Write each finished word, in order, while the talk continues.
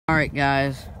Alright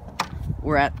guys,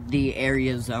 we're at the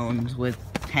area zones with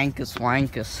Tankus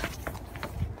Wankus.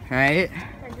 Right?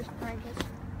 Tankus Prankus.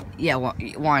 Yeah, well,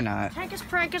 why not? Tankus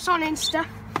Prankus on Insta,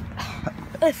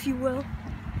 if you will.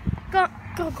 Go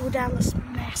down this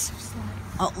massive slide.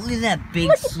 Oh, look at that big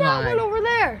Look slide. at that one over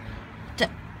there.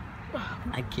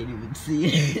 I can't even see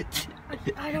it.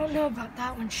 I don't know about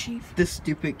that one, Chief. The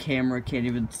stupid camera can't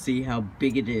even see how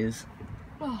big it is.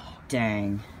 Oh,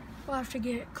 Dang. we'll have to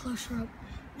get it closer up.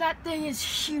 That thing is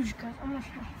huge, guys. I'm not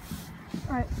sure.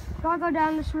 Alright, gotta go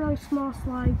down this really small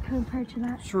slide compared to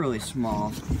that. It's really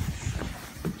small.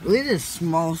 Look at this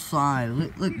small slide.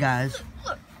 Look guys.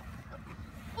 Look.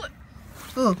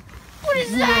 Oh. What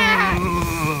is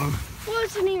that?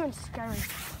 Wasn't even scary.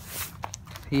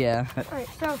 Yeah. Alright,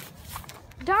 so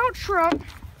Donald Trump,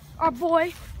 our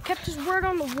boy, kept his word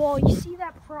on the wall. You see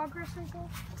that progress symbol?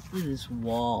 Look at this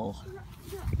wall.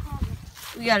 You got progress.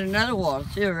 We got another wall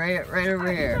too, right over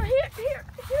So here.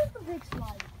 here's the big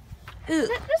slide. Ew.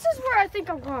 This is where I think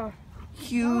I'm going.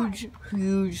 Huge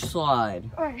slide.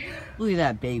 Alright, Look at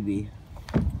that baby.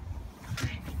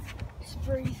 just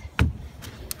breathe.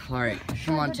 Alright,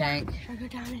 come on, Tank. Should I go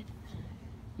down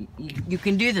it? You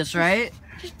can do this, right?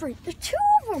 Just breathe. There's two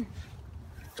of them.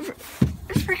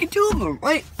 There's freaking two of them.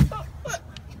 Wait, What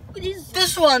is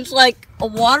this one's like a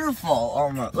waterfall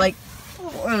almost. Like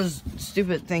one of those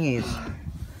stupid thingies.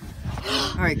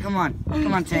 Alright, come on.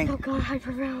 Come on, Tank. I'm going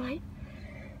hyperventilate.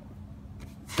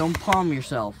 Don't palm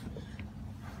yourself.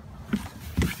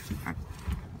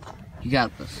 You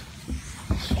got this.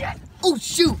 Oh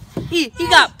shoot! He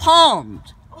got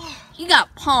palmed. He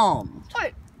got palmed.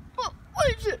 Wait, what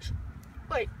is this?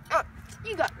 Wait,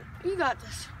 you got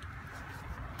this.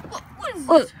 What is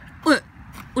this?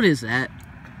 What is that?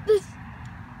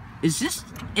 This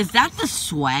Is that the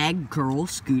swag girl,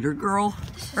 scooter girl?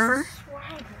 Her?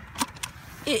 swagger.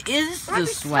 It is I'm the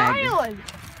swagger. styling.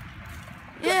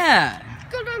 Yeah.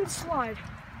 Go down the slide.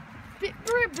 Be a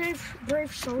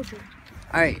brave soldier.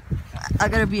 Alright. I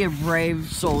gotta be a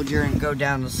brave soldier and go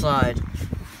down the slide.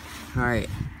 Alright.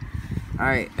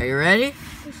 Alright, are you ready?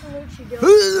 We salute you, dude.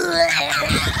 Ooh.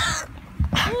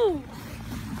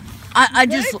 I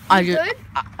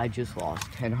just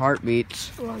lost 10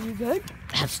 heartbeats. Well, you good?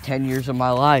 That's 10 years of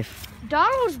my life.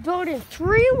 Donald's building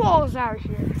 3 walls out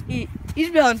here. He's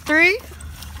building 3?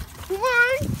 1,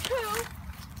 2.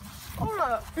 Hold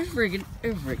up. There's freaking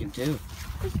 2.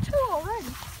 There's 2 already.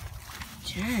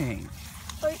 Dang.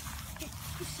 Wait,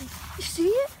 you see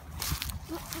it?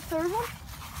 The third one?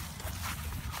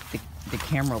 The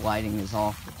camera lighting is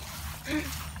off. You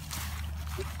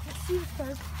see the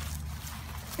third?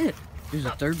 There's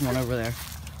a third one over there.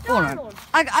 Hold on. Donald.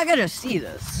 I gotta see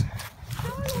this.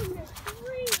 Donald has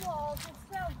 3 walls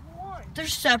instead of 1. They're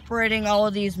separating all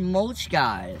of these mulch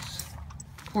guys.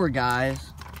 Poor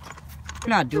guys. They're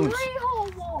not doing 3 whole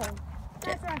walls.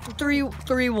 That's actually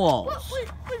three walls. What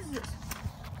is this?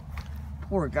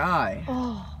 Poor guy.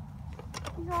 Oh.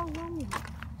 He's all lonely.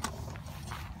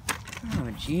 Oh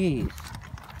jeez.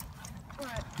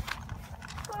 Alright.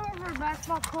 Go over to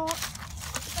basketball court. A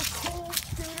cool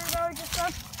scooter that I just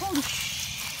got. Holy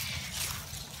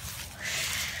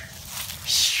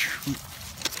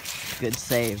Good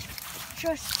save.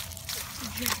 Just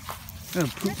Oh,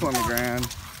 poop on the ground.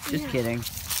 Just kidding.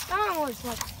 that was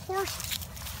like horse,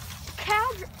 cow,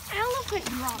 elephant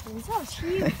droppings. That was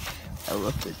huge.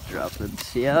 Elephant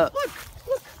droppings. Yep. Look.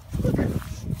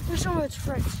 There's some of its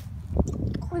friends.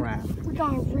 Crap. We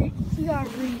gotta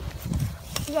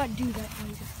do that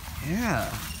later. Yeah.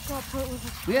 Gotta put it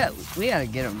with We gotta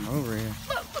get him over here.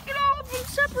 Look at all of them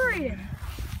separated.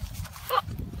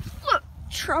 Look.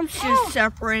 Trump's just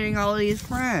separating all these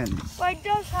friends. But it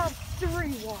does have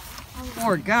 3 walls.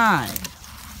 Poor guy.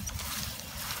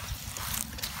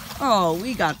 Oh,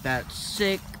 we got that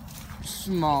sick,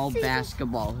 small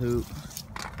basketball hoop.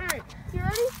 Alright, you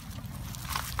ready?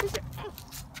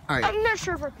 Alright, I'm not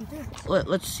sure if I can do it.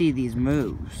 let's see these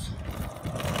moves.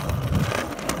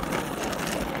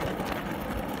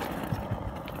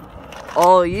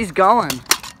 Oh, he's going.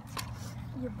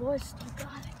 Your boy still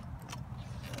got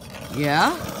it.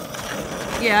 Yeah?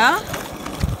 Yeah?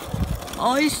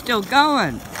 Oh, he's still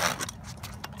going.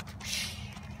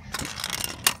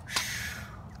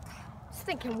 This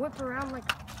thing can whip around like.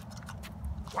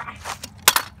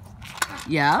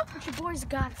 Yeah? But your boy's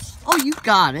got it. Oh, you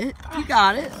got it. You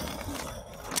got it.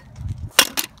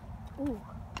 Ooh.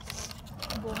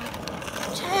 Boy.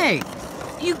 Hey,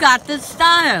 you got the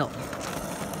style.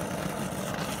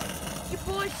 Your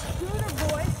boy's scooter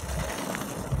boy.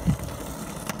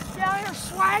 Down here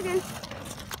swagging.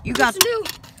 You got What's new?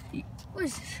 What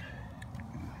is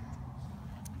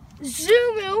this?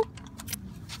 Zumu.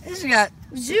 He's got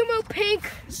Zumo pink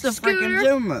it's the scooter. freaking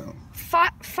Zumo.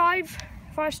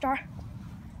 Five star.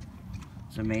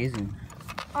 It's amazing.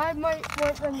 I might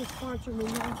want them to sponsor me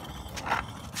now.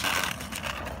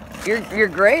 You're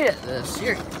great at this.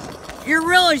 You're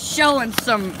really showing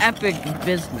some epic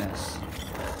business.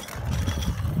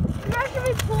 Imagine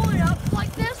me pulling it up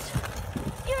like this.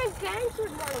 Even gangs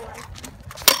would run away.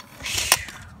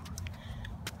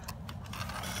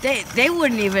 They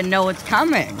wouldn't even know it's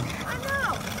coming. I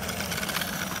know.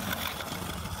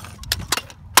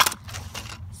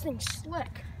 This thing's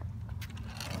slick.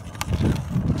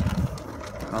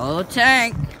 Oh,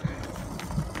 Tank.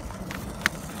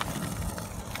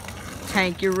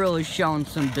 Tank, you're really showing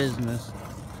some business.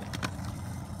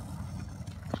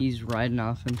 He's riding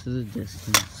off into the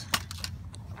distance.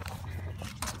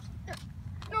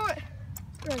 No,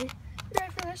 ready? You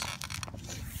ready for this?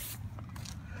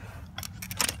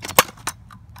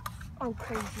 I'm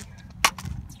crazy.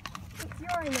 You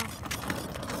already know.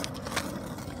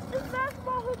 This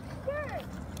basketball hoop's scary.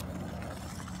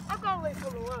 I gotta wait for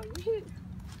him alone. You should...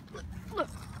 Look,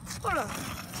 hold on.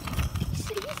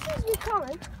 See, he sees me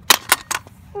coming.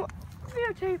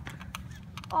 Videotape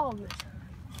all of this.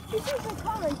 He sees me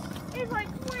coming. He's like,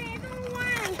 wait, don't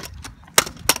win.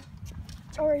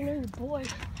 I already know your boy.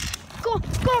 Go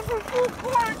for full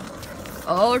court.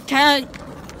 Oh, Tank.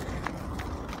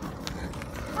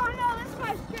 Oh no, this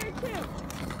guy's scared too.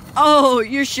 Oh,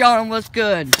 you're showing what's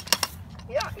good.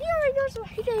 Yeah, he already knows.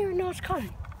 He didn't even know it's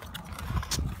coming.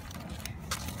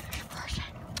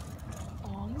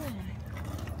 Oh man,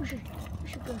 we should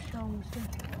go show him what's good.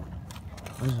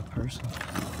 There's a person.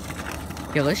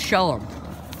 Yeah, let's show him.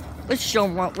 Let's show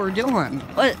him what we're doing.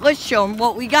 Let's show him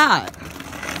what we got.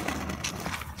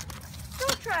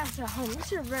 Don't try this at home.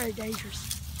 This is very dangerous.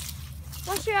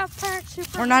 Once you have parents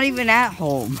supervision, We're not even at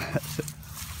home.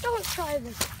 don't try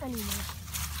this anymore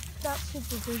without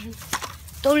supervision.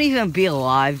 Don't even be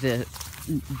alive to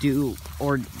do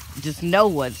or just know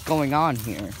what's going on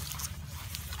here.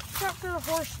 Except for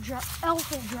the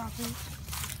elephant dropping.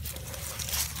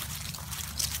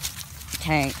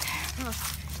 Tank, Huh.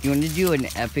 you want to do an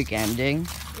epic ending?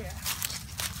 Yeah.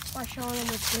 By showing them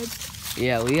what's good.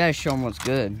 Yeah, we gotta show them what's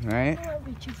good, right? I don't want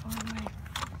to be too far away.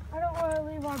 I don't want to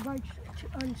leave our bikes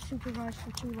unsupervised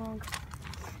for too long.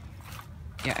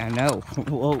 Yeah, I know.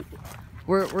 Well,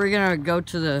 we're gonna go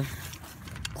to the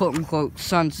quote unquote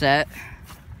sunset.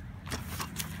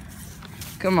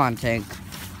 Come on, Tank.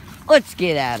 Let's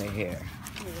get out of here.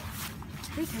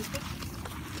 Hey, take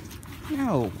it.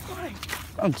 No, Why?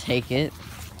 don't take it.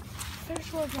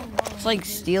 There's one going It's like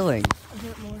stealing. a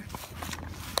bit more.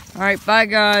 All right, bye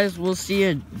guys. We'll see you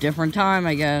a different time,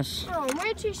 I guess. Oh,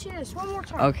 wait till you see this one more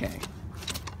time. Okay.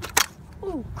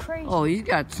 Ooh, crazy. Oh, he's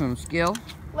got some skill.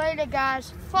 Later,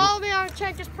 guys. Follow me on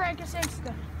Check This Prank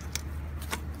Insta.